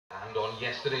And on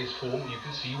yesterday's form, you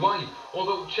can see why.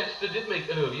 Although Chester did make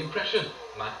an early impression,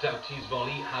 Matt Doughty's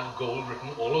volley had goal written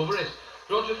all over it.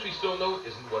 Roger Freestone, though,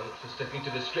 isn't one for sticking to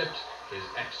the script. His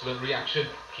excellent reaction,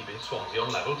 keeping Swansea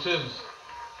on level terms.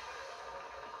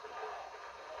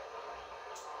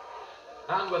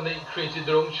 And when they created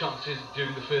their own chances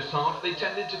during the first half, they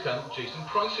tended to come Jason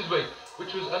Price's way,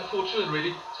 which was unfortunate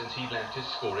really, since he left his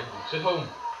scoring roots at home.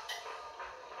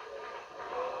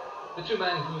 The two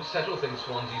men who settled things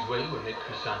Swansea's way were Nick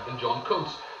Cusack and John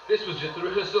Coates. This was just a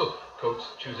rehearsal, Coates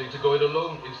choosing to go it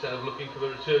alone instead of looking for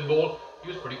the return ball. He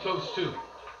was pretty close too.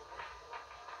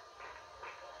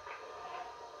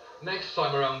 Next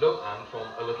time around though, and from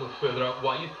a little further out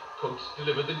wide, Coates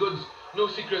delivered the goods. No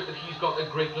secret that he's got a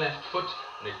great left foot.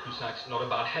 Nick Cusack's not a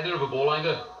bad header of a ball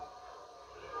either.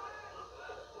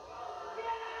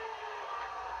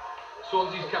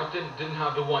 Swansea's captain didn't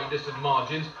have the widest of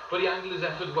margins, but he angled his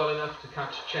effort well enough to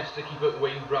catch Chester keeper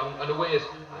Wayne Brown unawares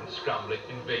and scrambling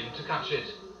in vain to catch it.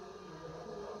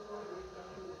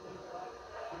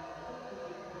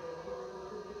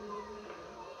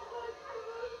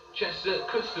 Chester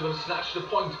could still have snatched the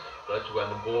point, but when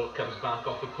the ball comes back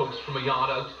off the post from a yard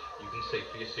out, you can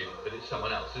safely assume that it's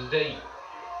someone else's day.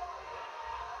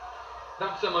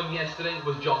 That someone yesterday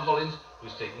was John Hollins,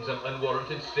 who's taken some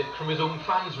unwarranted stick from his own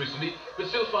fans recently, but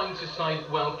still finds his side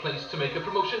well placed to make a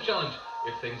promotion challenge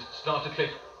if things start to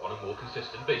click on a more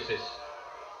consistent basis.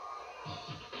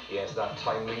 Yes, that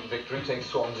timely victory takes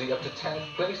Swansea up to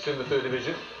 10th place in the 3rd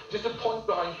Division, just a point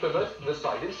behind Plymouth, the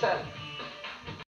side in 7th.